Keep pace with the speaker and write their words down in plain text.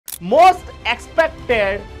Most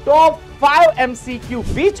expected top 5 MCQ.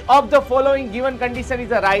 Which of the following given condition is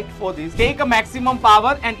the right for this? Take a maximum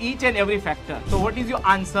power and each and every factor. So what is your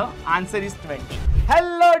answer? Answer is 20.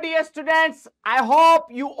 Hello dear students. I hope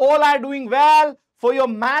you all are doing well for your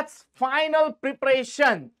maths final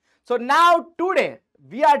preparation. So now today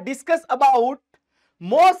we are discuss about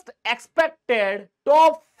most expected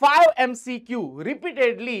top 5 MCQ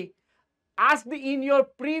repeatedly asked in your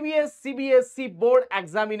previous CBSE board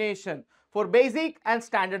examination for basic and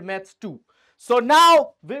standard maths too. So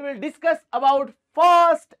now we will discuss about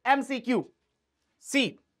first MCQ.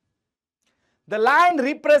 See, the line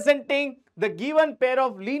representing the given pair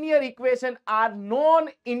of linear equation are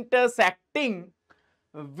non-intersecting.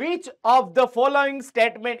 Which of the following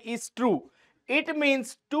statement is true? It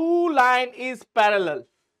means two line is parallel.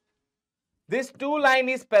 This two line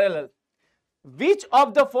is parallel. Which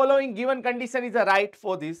of the following given condition is the right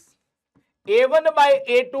for this? A1 by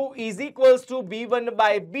A2 is equals to B1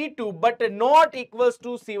 by B2 but not equals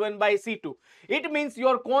to C1 by C2. It means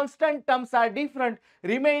your constant terms are different,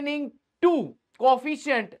 remaining two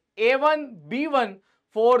coefficient A1, B1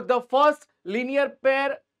 for the first linear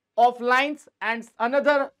pair of lines and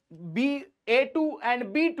another A2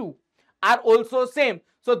 and B2 are also same.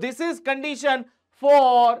 So this is condition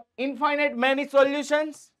for infinite many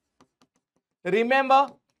solutions. Remember,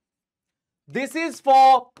 this is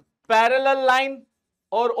for parallel line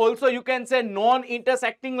or also you can say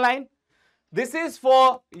non-intersecting line. This is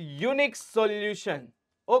for unique solution.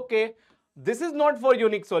 Okay, this is not for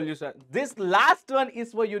unique solution. This last one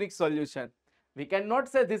is for unique solution. We cannot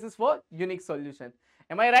say this is for unique solution.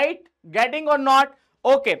 Am I right? Getting or not?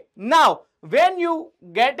 Okay, now when you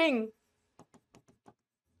getting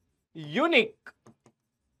unique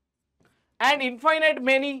and infinite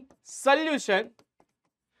many solution,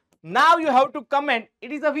 now you have to comment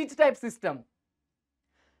it is a which type system.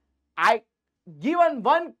 I given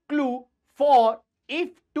one clue for if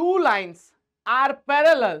two lines are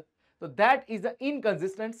parallel, so that is an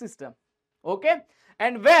inconsistent system. Okay,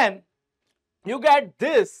 and when you get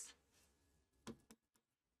this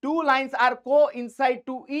two lines are coincide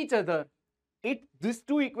to each other, these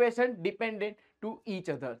two equations dependent to each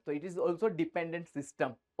other, so it is also dependent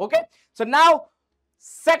system. Okay, so now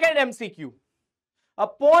second MCQ. A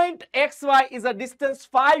point xy is a distance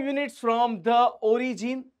 5 units from the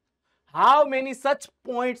origin. How many such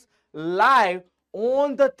points lie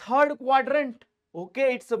on the third quadrant?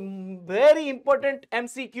 Okay, it's a very important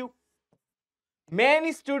MCQ.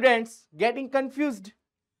 Many students getting confused.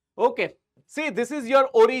 Okay, see, this is your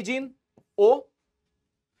origin O,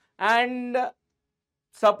 and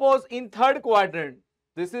suppose in third quadrant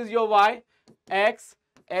this is your y, x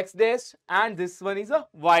dash, and this one is a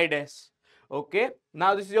y dash. Okay,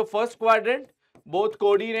 now this is your first quadrant. Both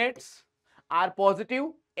coordinates are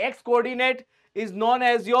positive. X coordinate is known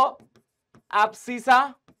as your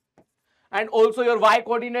abscissa and also your y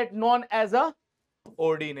coordinate known as a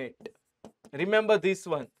ordinate. Remember this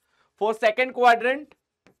one. For second quadrant,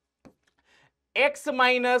 x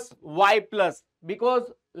minus y plus,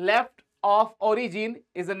 because left of origin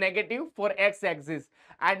is a negative for x axis,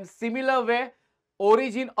 and similar way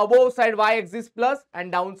origin above side y axis plus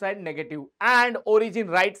and downside negative, and origin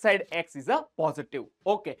right side x is a positive.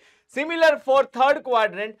 Okay, similar for third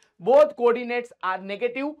quadrant, both coordinates are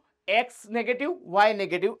negative, x negative, y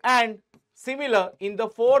negative, and similar in the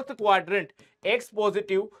fourth quadrant, x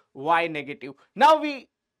positive, y negative. Now we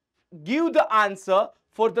give the answer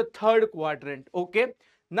for the third quadrant. Okay,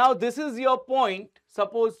 now this is your point.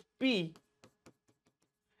 Suppose P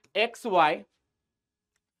xy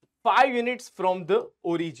 5 units from the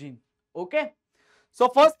origin. Okay, so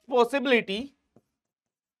first possibility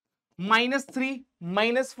 -3,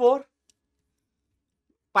 -4,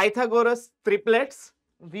 Pythagoras triplets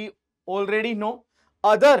we already know.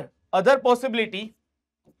 Other possibility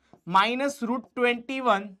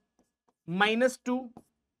 -√21, -2,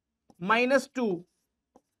 -2,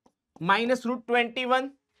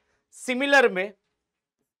 -√21. Similar में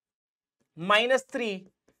 -3,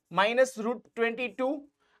 -√22,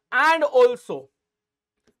 and also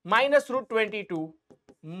 -√22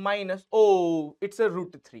 minus, oh, it's a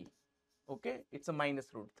 √3. Okay, it's a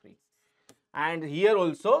 -√3, and here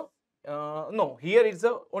also no, here is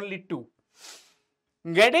a only 2.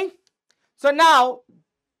 Getting? So now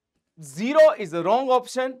 0 is the wrong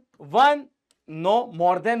option, 1 no,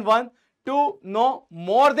 more than 1, 2 no,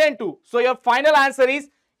 more than 2. So your final answer is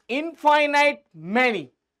infinite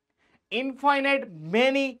many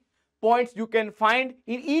points you can find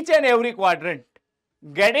in each and every quadrant.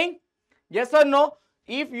 Getting? Yes or no?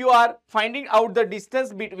 If you are finding out the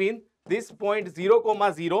distance between this point 0,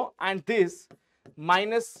 0 and this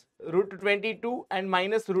root 22 and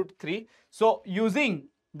minus root 3. So using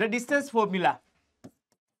the distance formula,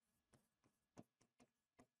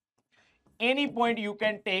 any point you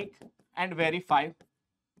can take and verify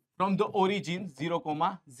from the origin 0,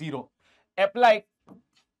 0. Apply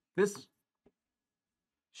this,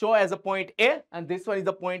 show as a point A, and this one is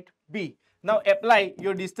the point B. Now apply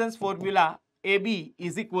your distance formula. AB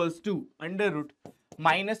is equals to under root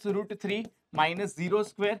minus root 3 minus 0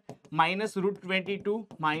 square minus root 22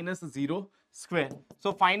 minus 0 square.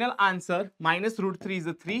 So final answer, minus root 3 is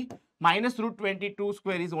a 3, minus root 22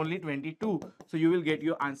 square is only 22. So you will get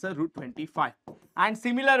your answer root 25. And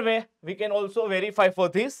similar way, we can also verify for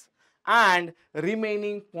this and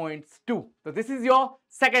remaining points too. So this is your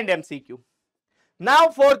second MCQ. Now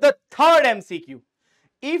for the third MCQ.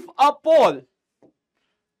 If a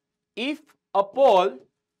pole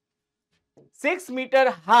 6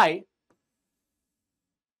 meter high,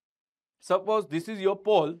 suppose this is your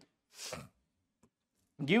pole,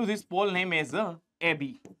 give this pole name as a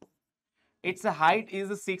AB. Its height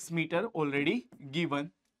is 6 meter already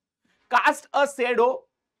given. Cast a shadow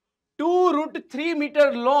 2 root 3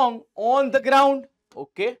 meter long on the ground.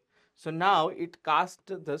 Okay, so now it cast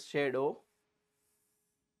the shadow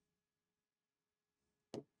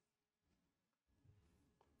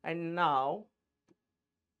and now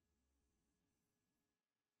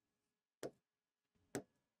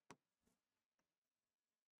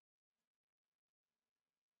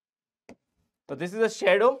so this is a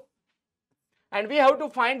shadow and we have to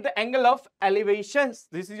find the angle of elevations.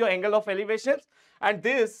 This is your angle of elevations and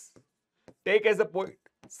this take as a point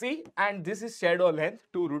C and this is shadow length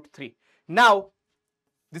 2 root 3. Now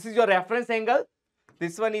this is your reference angle.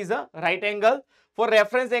 This one is a right angle. For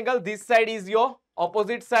reference angle, this side is your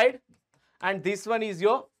opposite side and this one is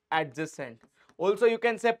your adjacent. Also you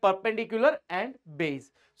can say perpendicular and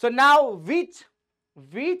base. So now which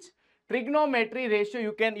trigonometry ratio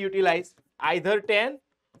you can utilize? Either tan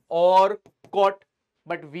or cot,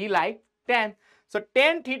 but we like tan. So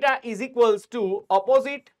tan theta is equals to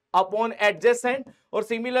opposite upon adjacent, or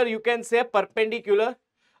similar you can say perpendicular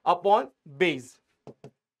upon base.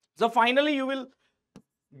 So finally you will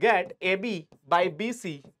get AB by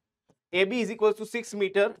BC. AB is equals to 6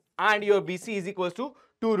 meter and your BC is equals to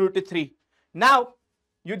 2 root 3. Now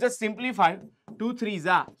you just simplify 2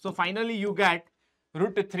 3s are. So finally you get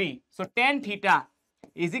root 3. So tan theta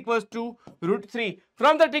is equals to root 3.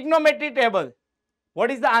 From the trigonometry table,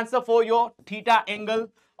 what is the answer for your theta angle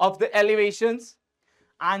of the elevations?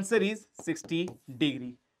 Answer is 60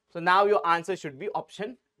 degree. So now your answer should be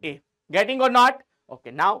option A. Getting or not?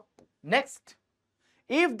 Okay, now next.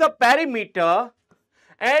 If the perimeter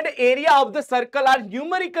and area of the circle are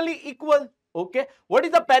numerically equal, okay, what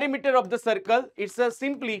is the perimeter of the circle? It's a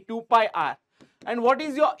simply 2 pi r. And what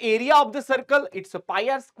is your area of the circle? It's a pi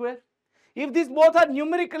r square. If these both are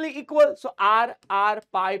numerically equal, so r,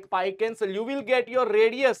 pi cancel. You will get your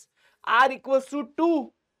radius r equals to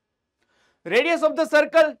 2. Radius of the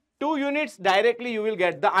circle 2 units, directly you will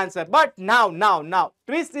get the answer. But now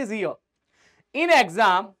twist is here. In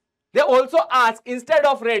exam, they also ask instead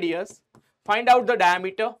of radius, find out the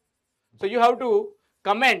diameter. So you have to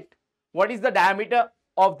comment what is the diameter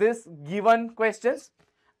of this given questions,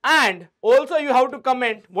 and also you have to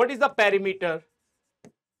comment what is the perimeter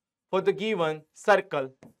for the given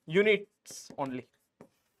circle, units only.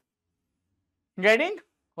 Getting?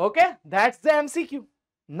 Okay, that's the MCQ.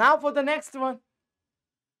 Now for the next one.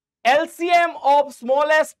 LCM of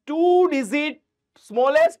smallest two digit.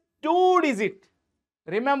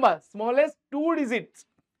 Remember, smallest 2 digits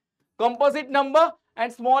composite number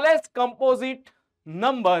and smallest composite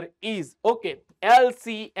number is, okay,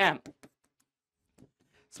 LCM.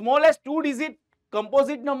 Smallest 2 digit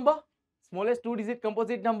composite number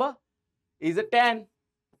is a 10.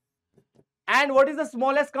 And what is the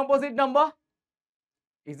smallest composite number?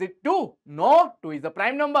 Is it 2? No, 2 is the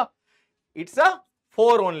prime number. It's a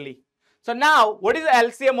 4 only. So now what is the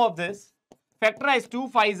LCM of this? Factorize 2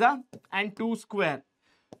 5s and 2 square.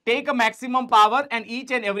 Take a maximum power and each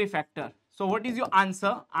and every factor. So what is your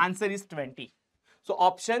answer? Answer is 20. So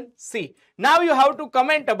option C. Now you have to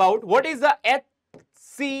comment about what is the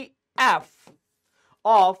HCF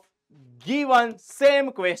of given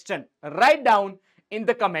same question. Write down in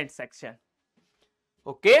the comment section.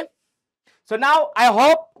 Okay. So now I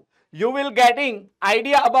hope you will getting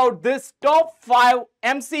idea about this top 5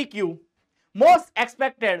 MCQ most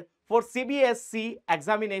expected for CBSE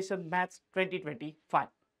examination maths 2025.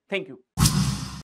 Thank you.